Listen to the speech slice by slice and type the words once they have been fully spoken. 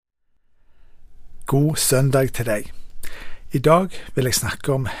God søndag til deg. I dag vil jeg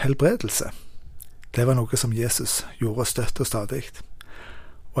snakke om helbredelse. Det var noe som Jesus gjorde støtt og stadig.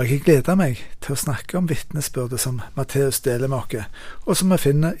 Og jeg gleder meg til å snakke om vitnesbyrdet som Matteus deler med oss, og som vi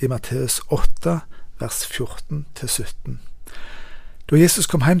finner i Matteus 8, vers 14-17. Da Jesus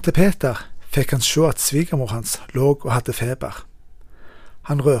kom hjem til Peter, fikk han se at svigermor hans lå og hadde feber.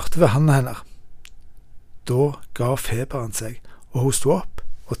 Han rørte ved handa hennes. Da gav feberen seg, og hun sto opp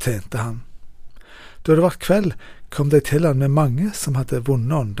og tjente han. Da det var kveld, kom de til han med mange som hadde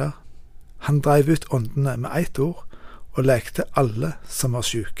vonde ånder. Han dreiv ut åndene med ett ord, og lekte alle som var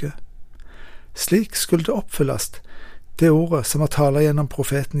syke. Slik skulle det oppfylles, det ordet som var talt gjennom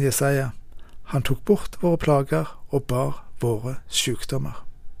profeten Jesaja. Han tok bort våre plager og bar våre sykdommer.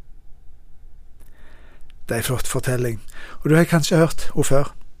 Det er en flott fortelling, og du har kanskje hørt henne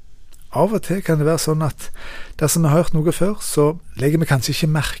før. Av og til kan det være sånn at dersom vi har hørt noe før, så legger vi kanskje ikke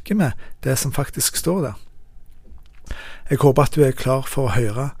merke med det som faktisk står der. Jeg håper at du er klar for å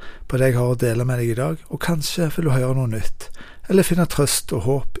høre på det jeg har å dele med deg i dag, og kanskje vil du høre noe nytt, eller finne trøst og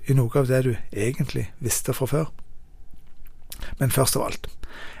håp i noe av det du egentlig visste fra før. Men først av alt,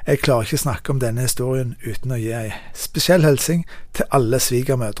 jeg klarer ikke snakke om denne historien uten å gi en spesiell hilsen til alle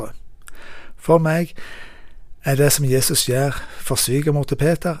svigermødre. For meg er det som Jesus gjør for svigermor til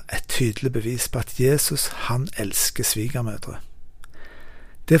Peter et tydelig bevis på at Jesus, han elsker svigermødre.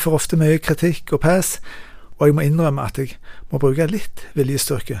 Det får ofte mye kritikk og pes, og jeg må innrømme at jeg må bruke litt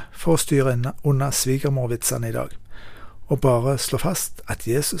viljestyrke for å styre unna svigermorvitsene i dag, og bare slå fast at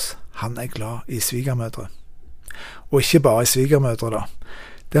Jesus, han er glad i svigermødre. Og ikke bare i svigermødre da.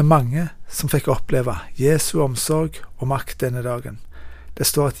 Det er mange som fikk oppleve Jesu omsorg og makt denne dagen. Det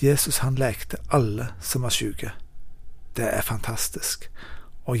står at Jesus, han lekte alle som var syke. Det er fantastisk.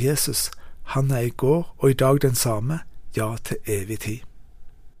 Og Jesus, han er i går og i dag den samme, ja til evig tid.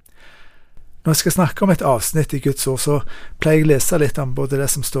 Når jeg skal snakke om et avsnitt i Guds ord, så pleier jeg å lese litt om både det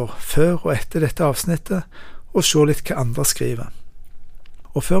som står før og etter dette avsnittet, og se litt hva andre skriver.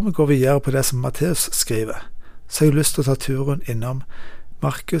 Og før vi går videre på det som Matteus skriver, så har jeg lyst til å ta turen innom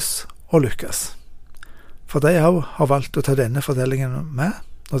Markus og Lukas. For de har valgt å ta denne fortellingen med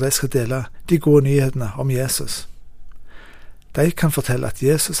når de skal dele de gode nyhetene om Jesus. De kan fortelle at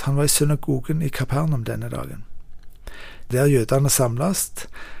Jesus, han var i synagogen i Kapernaum denne dagen. Der jødene samles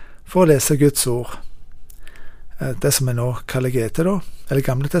for å lese Guds ord. Det som vi nå kaller GT da, eller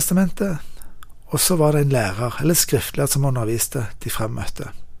Gamle testamentet. Og så var det en lærer eller skriftlærer som underviste de fremmøtte.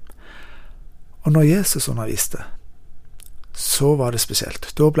 Og når Jesus underviste, så var det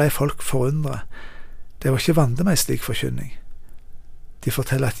spesielt. Da ble folk forundret. Det var ikke vant med en slik forkynning. De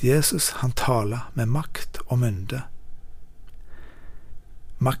forteller at Jesus, han taler med makt og mynde.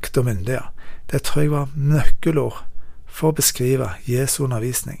 Makt og mynde, ja. Det tror jeg var nøkkelord for å beskrive Jesu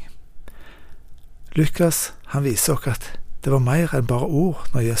undervisning. Lukas, han viser oss at det var mer enn bare ord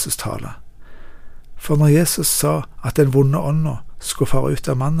når Jesus taler. For når Jesus sa at den vonde ånden skulle fare ut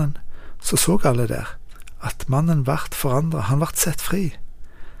av mannen, så alle der at mannen ble forandret, han ble sett fri.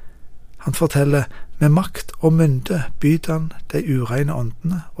 Han forteller, med makt og mynde byr han de ureine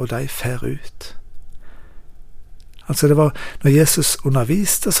åndene, og de fer ut. Altså det var, når Jesus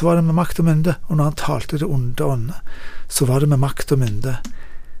underviste, så var det med makt og mynde, og når han talte det onde ånde, så var det med makt og mynde.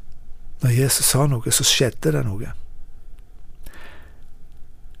 Når Jesus sa noe, så skjedde det noe.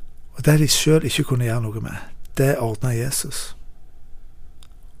 Og det de selv ikke kunne gjøre noe med, det ordnet Jesus.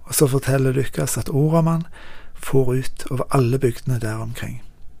 Og så forteller Lukas at ordamann for ut over alle bygdene der omkring.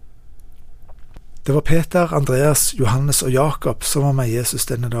 Det var Peter, Andreas, Johannes og Jakob som var med Jesus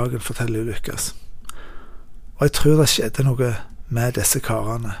denne dagen, forteller Lukas. Og jeg tror det skjedde noe med disse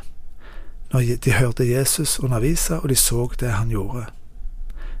karene, når de hørte Jesus undervise, og de så det han gjorde.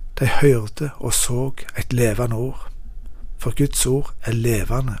 De hørte og så et levende ord, for Guds ord er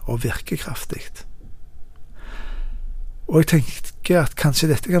levende og virkekraftig. Og jeg tenker at kanskje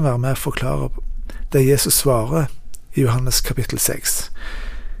dette kan være med å forklare det Jesus svarer i Johannes kapittel 6.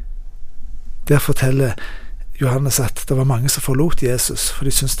 Der forteller Johannes at det var mange som forlot Jesus, for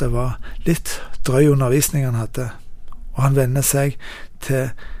de syntes det var litt drøy undervisning han hadde. Og han vender seg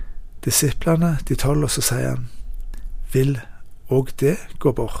til disiplene, de 12, og så sier han, vil og det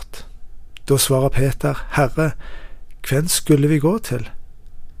gå bort? Da svarer Peter, Herre, hvem skulle vi gå til?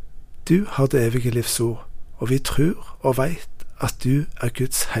 Du har det evige livs ord, og vi tror og vet at du er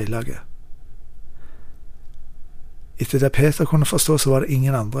Guds hellige. Etter det Peter kunne forstå, så var det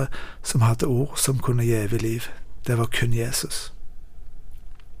ingen andre som hadde ord som kunne gi evig liv. Det var kun Jesus.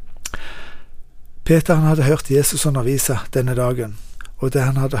 Peter, han hadde hørt Jesus undervise denne dagen, og det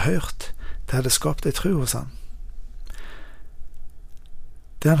han hadde hørt, det hadde skapt en tro hos han.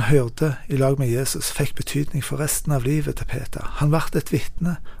 Det han hørte i lag med Jesus fikk betydning for resten av livet til Peter. Han ble et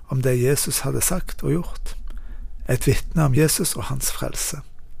vitne om det Jesus hadde sagt og gjort. Et vitne om Jesus og hans frelse.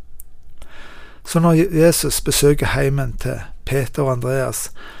 Så når Jesus besøker heimen til Peter og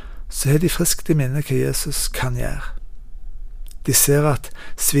Andreas, så er de friskt i minne hva Jesus kan gjøre. De ser at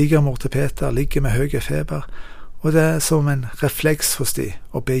svigermor til Peter ligger med høy feber, og det er som en refleks hos de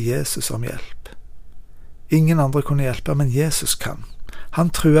å be Jesus om hjelp. Ingen andre kunne hjelpe, men Jesus kan. Han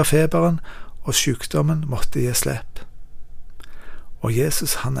trua feberen, og sykdommen måtte gi slipp. Og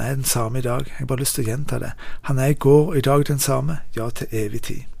Jesus, han er den samme i dag. Jeg har bare lyst til å gjenta det. Han er i går og i dag den samme, ja, til evig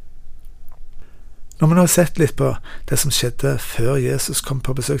tid. Når vi nå har sett litt på det som skjedde før Jesus kom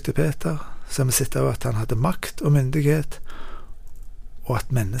på besøk til Peter, så har vi sett også at han hadde makt og myndighet, og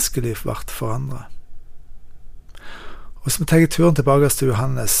at menneskeliv ble forandret. Og hvis vi tar turen tilbake til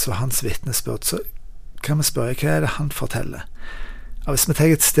Johannes og hans vitnesbyrd, så kan vi spørre, hva er det han forteller? Ja, hvis vi tar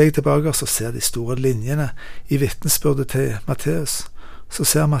et steg tilbake, så ser de store linjene i vitnesbyrdet til Matteus, så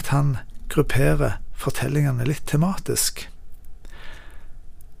ser vi at han grupperer fortellingene litt tematisk.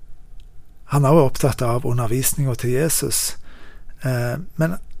 Han er også opptatt av undervisningen til Jesus,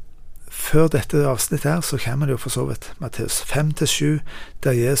 men før dette avsnittet her, så kommer det jo for så vidt Matteus 5-7,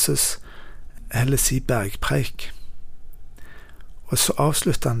 der Jesus heller sier bergpreik. Og så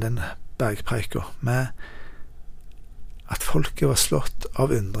avslutter han den bergpreika med at folket var slått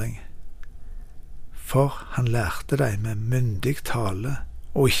av undring, for han lærte dem med myndig tale,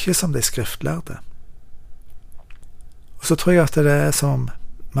 og ikke som de skriftlærde. Og så tror jeg at det er som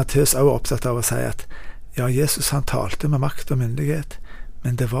Matteus også er opptatt av å si at ja, Jesus han talte med makt og myndighet,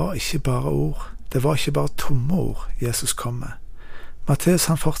 men det var ikke bare ord, det var ikke bare tomme ord Jesus kom med. Matteus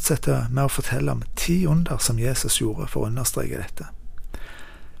han fortsetter med å fortelle om 10 under som Jesus gjorde for å understreke dette.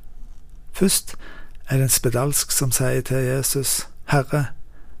 Først er det en spedalsk som sier til Jesus, «Herre,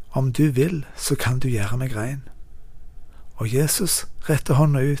 om du vil, så kan du gjøre meg rein.» Og Jesus rettet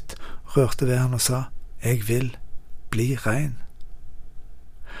hånda ut, rørte ved han og sa, «Jeg vil, bli rein.»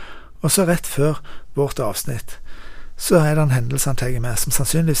 Og så rett før vårt avsnitt, så er det en hendelse han tenker med, som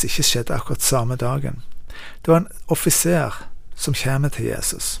sannsynligvis ikke skjedde akkurat samme dagen. Det var en offiser som kommer til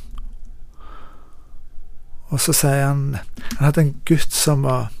Jesus. Og så sier han hadde en gutt som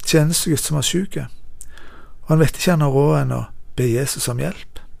var, tjenestegutt som var syk, og han vet ikke han har råd enn å be Jesus om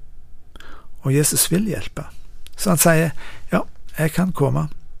hjelp. Og Jesus vil hjelpe. Så han sier, ja, jeg kan komme.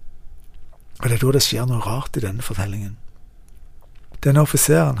 Og det er da det skjer noe rart i denne fortellingen. Denne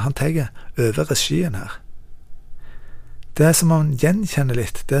offiseren, han tenker over regien her. Det er som om han gjenkjenner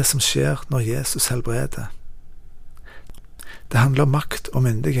litt det som skjer når Jesus helbreder. Det handler om makt og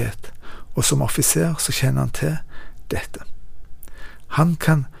myndighet, og som offiser så kjenner han til dette. Han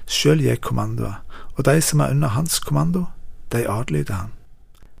kan selv gi kommandoer, og de som er under hans kommando, de adlyder han.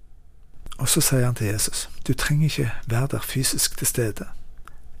 Og så sier han til Jesus, du trenger ikke være der fysisk til stede.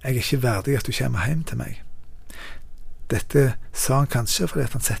 Jeg er ikke verdig at du kommer hjem til meg. Dette sa han kanskje fordi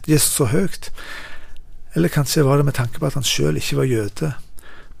han setter Jesus så høyt, eller kanskje var det med tanke på at han selv ikke var jøde,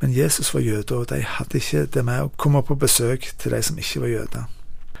 men Jesus var jøde, og de hadde ikke det med å komme på besøk til de som ikke var jøde.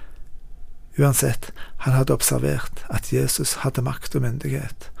 Uansett, han hadde observert at Jesus hadde makt og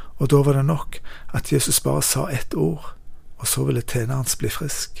myndighet, og da var det nok at Jesus bare sa ett ord, og så ville tjeneren hans bli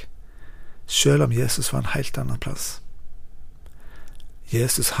frisk, selv om Jesus var en helt annen plass.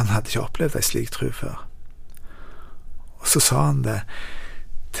 Jesus, han hadde ikke opplevd en slik tro før. Og så sa han det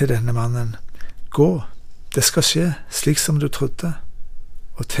til denne mannen, gå, det skal skje slik som du trodde,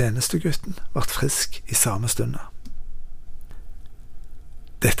 og tjenestegutten ble frisk i samme stunda.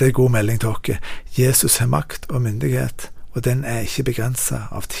 Dette er god melding til dere. Jesus har makt og myndighet, og den er ikke begrenset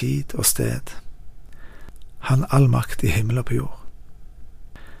av tid og sted. Han har all makt i himmel og på jord.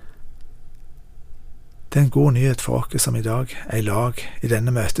 Det er en god nyhet for dere som i dag er i lag i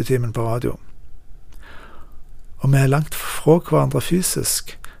denne møtetimen på radio. Om vi er langt fra hverandre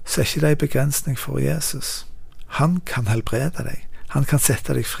fysisk, så er ikke det en begrensning for Jesus. Han kan helbrede deg. Han kan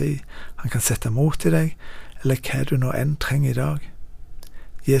sette deg fri. Han kan sette mot i deg, eller hva du nå enn trenger i dag.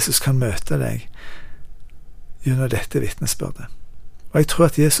 Jesus kan møte deg gjennom dette vitnesbyrdet. Og jeg tror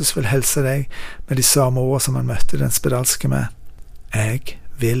at Jesus vil helse deg med de samme ord som han møtte den spedalske med. Jeg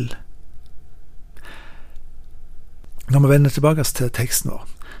vil. Når vi vender tilbake til teksten vår,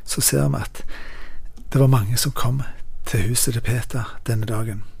 så ser vi at det var mange som kom til huset til Peter denne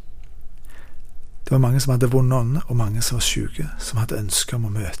dagen. Det var mange som hadde vonde ånder, og mange som var syke, som hadde ønsket om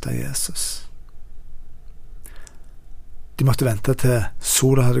å møte Jesus. De måtte vente til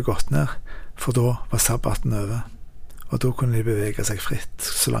sola hadde gått ned, for da var sabbaten over, og da kunne de bevege seg fritt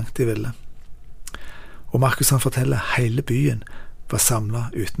så langt de ville. Og Markus han forteller hele byen var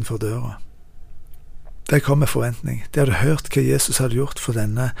samlet utenfor døra. De kom med forventning. De hadde hørt hva Jesus hadde gjort for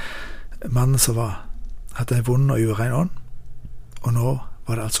denne mannen som hadde en vond og urein ånd, og nå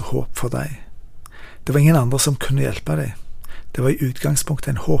var det altså håp for dem. Det var ingen andre som kunne hjelpe dem. Det var i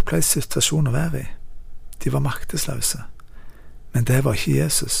utgangspunktet en håpløs situasjon å være i. De var maktesløse. Men det var ikke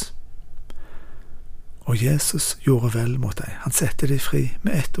Jesus. Og Jesus gjorde vel mot dem. Han sette dem fri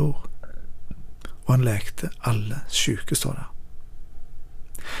med ett ord. Og han lekte alle syke, står der.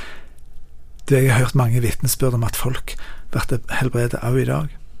 Jeg har hørt mange vitnesbyrd om at folk ble helbredet også i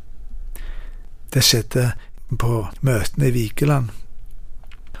dag. Det skjedde på møtene i Vigeland,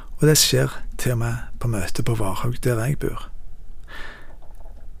 og det skjer til og med på møtet på Varhaug, der jeg bor.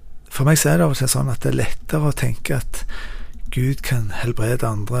 For meg så er det av og til sånn at det er lettere å tenke at Gud kan helbrede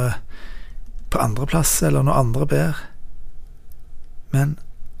andre på andre plasser, eller når andre ber. Men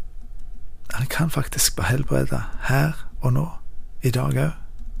han kan faktisk bare helbrede her og nå, i dag også.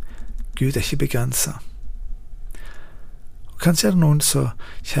 Gud er ikke begrenset. Og kanskje er det noen som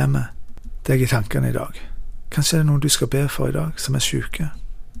kommer deg i tankene i dag. Kanskje er det noen du skal be for i dag, som er syke.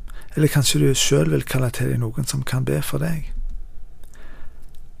 Eller kanskje du selv vil kalle til deg noen som kan be for deg.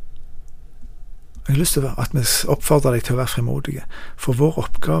 Jeg har lyst til at vi oppfordrer deg til å være frimodige, for vår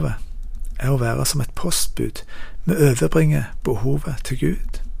oppgave er å være som et postbud. Vi overbringer behovet til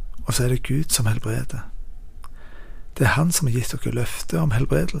Gud, og så er det Gud som helbreder. Det er han som har gitt dere løfte om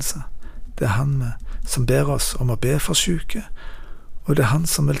helbredelse. Det er han som ber oss om å be for syke, og det er han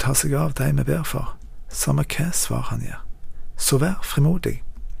som vil ta seg av de vi ber for, samme hva svar han gir. Så vær frimodig.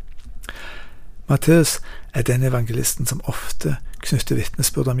 Matteus er den evangelisten som ofte knytter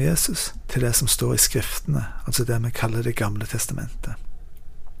vitnesbyrd om Jesus til det som står i skriftene, altså det vi kaller det gamle testamentet.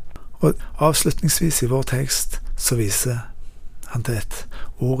 Og avslutningsvis i vår tekst så viser han til et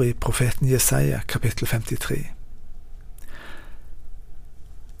ord i profeten Jesaja, kapittel 53.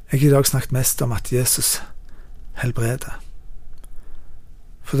 Jeg har i dag snakket mest om at Jesus helbreder.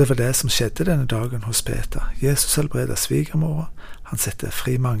 For det var det som skjedde denne dagen hos Peter. Jesus helbreder svigermor, han setter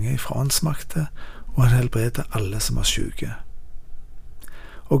fri mange fra åndsmakter, og han helbreder alle som var syke.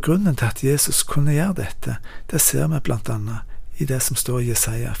 Og grunnen til at Jesus kunne gjøre dette, det ser vi blant annet i det som står i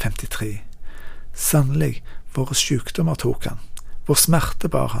Jesaja 53. Sannelig, våre sykdommer tok han, vår smerte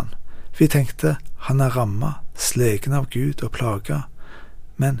bar han. Vi tenkte, han er rammet, slegen av Gud og plaget,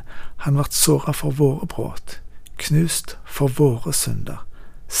 men han ble såret for våre brudd, knust for våre synder.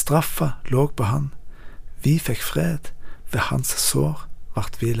 Straffa lå på han. Vi fikk fred. Ved hans sår ble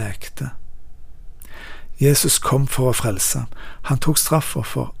vi lekte. Jesus kom for å frelse. Han tok straffa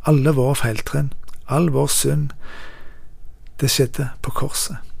for alle våre feiltrinn, all vår synd. Det skjedde på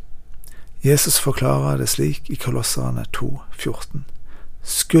korset. Jesus forklarer det slik i Kolosserne 2,14.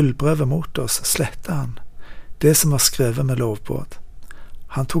 Skuldbrevet mot oss slette han, det som var skrevet med lovbåd.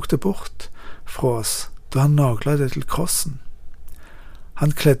 Han tok det bort fra oss da han naglet det til krossen.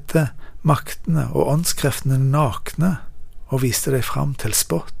 Han kledde maktene og åndskreftene nakne og viste deg fram til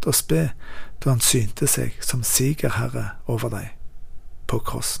spott og spe da han synte seg som sigerherre over deg på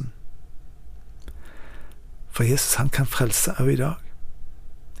krossen. For Jesus, han kan frelse også i dag.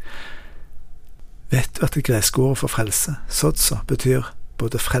 Vet du at det greske ordet for frelse, sodzo, betyr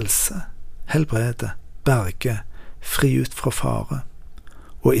både frelse, helbrede, berge, fri ut fra fare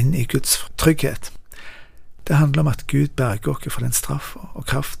og inn i Guds trygghet. Det handler om at Gud berger oss fra den straff og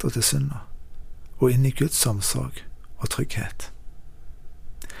kraft og til synder, og inn i Guds omsorg og trygghet.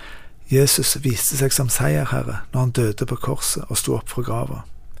 Jesus viste seg som seierherre når han døde på korset og sto opp fra grava.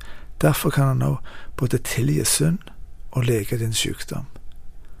 Derfor kan han nå både tilgi synd og lege din sykdom.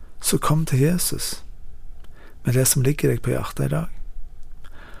 Så kom til Jesus med det som ligger deg på hjertet i dag,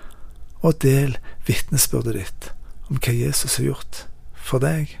 og del vitnesbyrdet ditt om hva Jesus har gjort for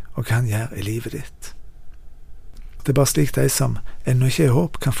deg og hva han gjør i livet ditt. Det er bare slik de som ennå ikke er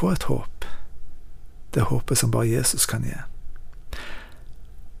håp, kan få et håp. Det er håpet som bare Jesus kan gi.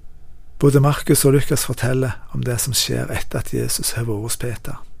 Både Markus og Lukas forteller om det som skjer etter at Jesus har vært hos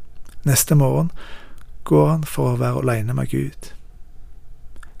Peter. Neste morgen går han for å være alene med Gud.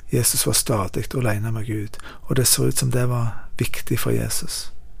 Jesus var stadig alene med Gud, og det så ut som det var viktig for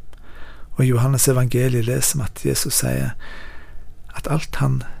Jesus. Og i Johannes evangeliet leser vi at Jesus sier at alt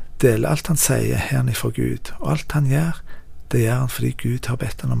han deler, alt han sier her for Gud, og alt han gjør, det gjør han fordi Gud har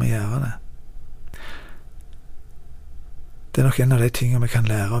bedt han om å gjøre det. Det er nok en av de tingene vi kan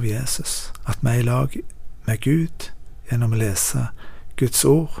lære av Jesus, at vi er i lag med Gud gjennom å lese Guds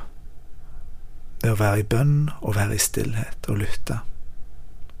ord, ved å være i bønn og være i stillhet og lytte.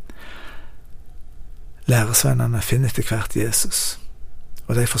 Læresvennerne finner etter hvert Jesus,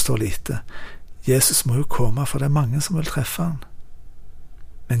 og de forstår lite. Jesus må jo komme, for det er mange som vil treffe han.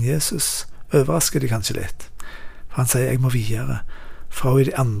 Men Jesus overrasker de kanskje litt. For han sier, jeg må videre. Fra i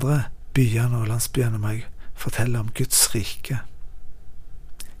de andre byene og landsbyene må jeg fortelle om Guds rike.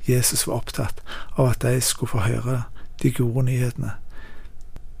 Jesus var opptatt av at de skulle få høre de gode nyhetene.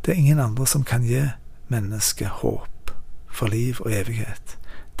 Det er ingen andre som kan gi mennesket håp for liv og evighet.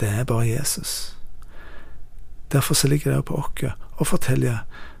 Det er bare Jesus. Derfor så ligger det på oss å fortelle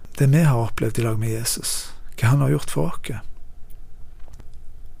det vi har opplevd i lag med Jesus, hva han har gjort for oss.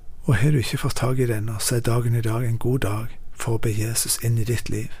 Og har du ikke fått tag i det nå, så er dagen i dag en god dag for å be Jesus inn i ditt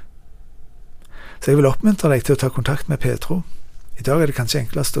liv. Så jeg vil oppmuntre deg til å ta kontakt med Petro. I dag er det kanskje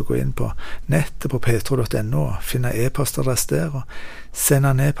enklest å gå inn på nettet på petro.no og finne e-postadress der og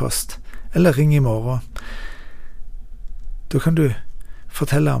sende en e-post, eller ring i morgen. Da kan du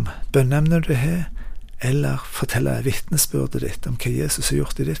fortelle om bønneemnet du har, eller fortelle vitnesbyrdet ditt om hva Jesus har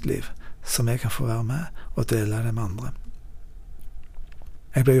gjort i ditt liv, som jeg kan få være med og dele det med andre.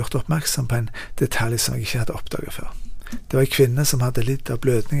 Jeg ble gjort oppmerksom på en detalj som jeg ikke hadde oppdaget før. Det var en kvinne som hadde lidd av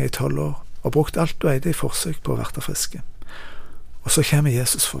blødninger i 12 år, og brukt alt hun eide i forsøk på å verte friske. Og så kommer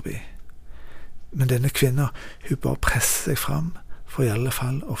Jesus forbi. Men denne kvinnen, hun bare presser seg fram, for i alle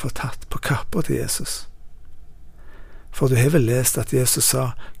fall å få tatt på kappa til Jesus. For du har vel lest at Jesus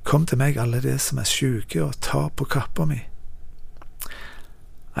sa, kom til meg alle de som er syke, og ta på kappa mi.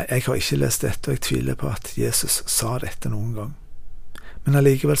 Nei, jeg har ikke lest dette, og jeg tviler på at Jesus sa dette noen gang. Men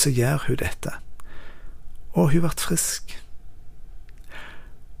allikevel så gjør hun dette. Og hun ble frisk.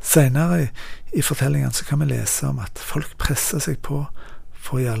 Senere i fortellingen så kan vi lese om at folk presser seg på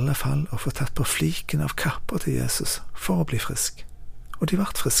for i alle fall å få tatt på fliken av kappa til Jesus for å bli frisk. Og de ble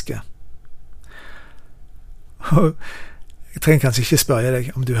friske. Og jeg trenger kanskje ikke spørre deg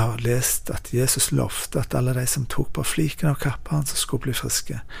om du har lest at Jesus lovte at alle de som tok på fliken av kappa hans skulle bli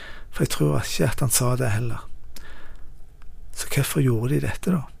friske. For jeg tror ikke at han sa det heller. Så hvorfor gjorde de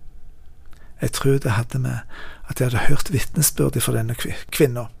dette da? Jeg tror det hadde med at jeg hadde hørt vitnesbyrd fra denne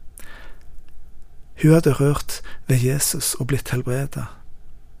kvinnen. Hun hadde rørt ved Jesus og blitt helbredet.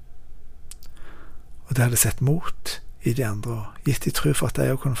 Og det hadde sett mot i de andre og gitt de tro for at de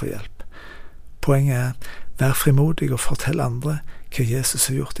også kunne få hjelp. Poenget er, vær frimodig og fortell andre hva Jesus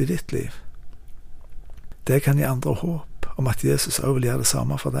har gjort i ditt liv. Det kan gi andre håp om at Jesus også vil gjøre det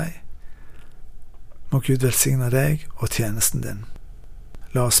samme for deg. Må Gud velsigne deg og tjenesten din.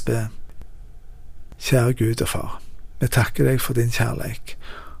 La oss be. Kjære Gud og Far, vi takker deg for din kjærleik,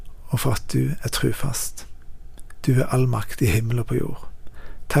 og for at du er trufast. Du er all makt i himmel og på jord.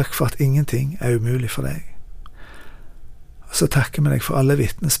 Takk for at ingenting er umulig for deg. Og så takker vi deg for alle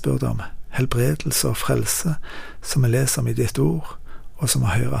vitnesbyrd om helbredelse og frelse som vi leser om i ditt ord, og som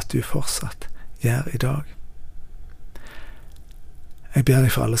vi hører at du fortsatt gjør i dag. Jeg ber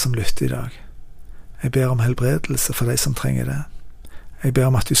deg for alle som lytter i dag. Jeg ber om helbredelse for de som trenger det. Jeg ber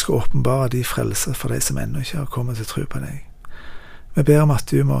om at du skal åpenbare de frelser for de som ennå ikke har kommet til tro på deg. Vi ber om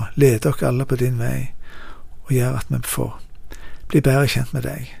at du må lede oss alle på din vei, og gjøre at vi får bli bedre kjent med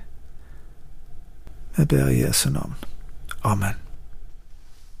deg. Vi ber i Jesu navn. Amen.